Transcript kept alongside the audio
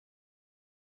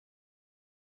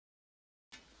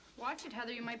Watch it,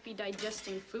 Heather. You might be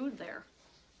digesting food there.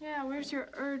 Yeah, where's your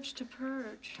urge to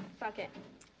purge? Fuck it.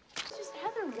 It's just,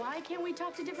 Heather, why can't we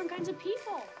talk to different kinds of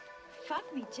people?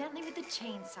 Fuck me gently with the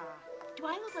chainsaw. Do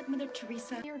I look like Mother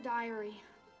Teresa? Dear diary,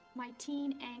 my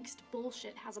teen angst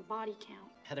bullshit has a body count.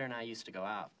 Heather and I used to go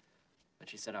out, but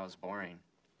she said I was boring.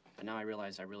 But now I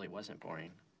realize I really wasn't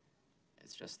boring.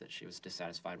 It's just that she was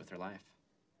dissatisfied with her life.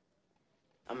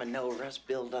 I'm a no-rust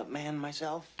build-up man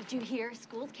myself. Did you hear?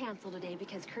 School's canceled today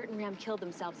because Kurt and Ram killed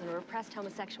themselves in a repressed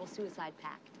homosexual suicide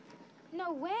pact.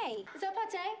 No way. Is that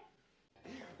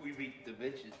pate? We beat the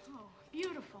bitches. Oh,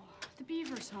 beautiful. The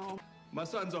beaver's home. My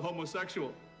son's a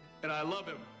homosexual, and I love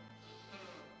him.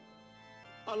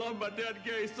 I love my dead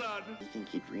gay son. You think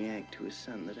he'd react to his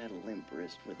son that had a limp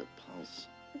wrist with a pulse?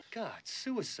 God,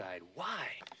 suicide, why?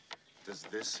 Does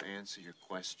this answer your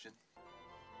question?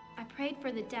 I prayed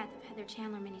for the death of Heather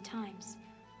Chandler many times,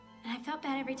 and I felt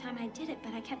bad every time I did it,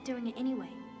 but I kept doing it anyway.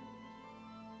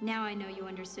 Now I know you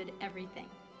understood everything.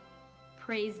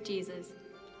 Praise Jesus.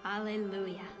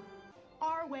 Hallelujah.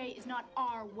 Our way is not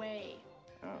our way.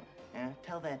 Oh, yeah?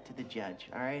 Tell that to the judge,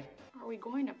 all right? Are we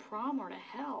going to prom or to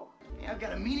hell? Yeah, I've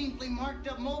got a meaningfully marked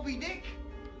up Moby Dick.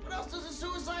 What else does a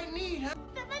suicide need, huh?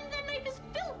 That knife is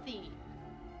filthy.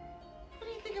 What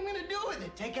do you think I'm gonna do with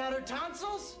it? Take out her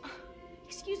tonsils?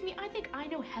 Excuse me, I think I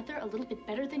know Heather a little bit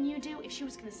better than you do. If she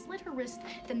was gonna slit her wrist,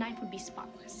 the knife would be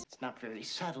spotless. It's not very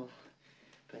subtle,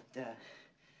 but,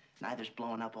 neither's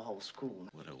blowing up a whole school.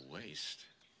 What a waste.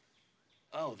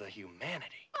 Oh, the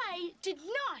humanity. I did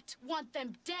not want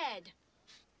them dead.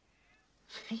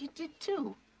 You did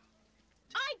too.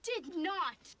 I did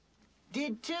not.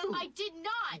 Did too. I did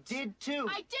not. Did too.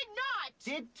 I did not.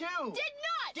 Did too. Did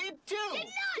not. Did too. Did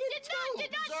not. Did not.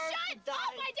 Did not. Shut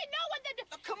up. I did not want them to.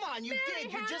 Oh, come on, you Mary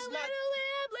did. You're had just a not.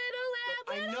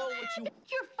 little lamb, I know what you.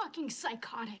 You're fucking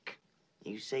psychotic.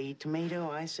 You say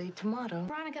tomato, I say tomato.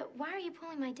 Veronica, why are you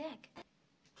pulling my dick?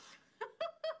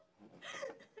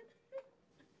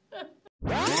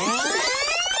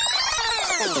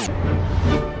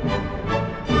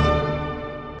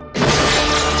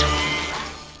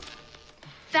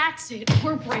 That's it.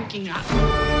 We're breaking up.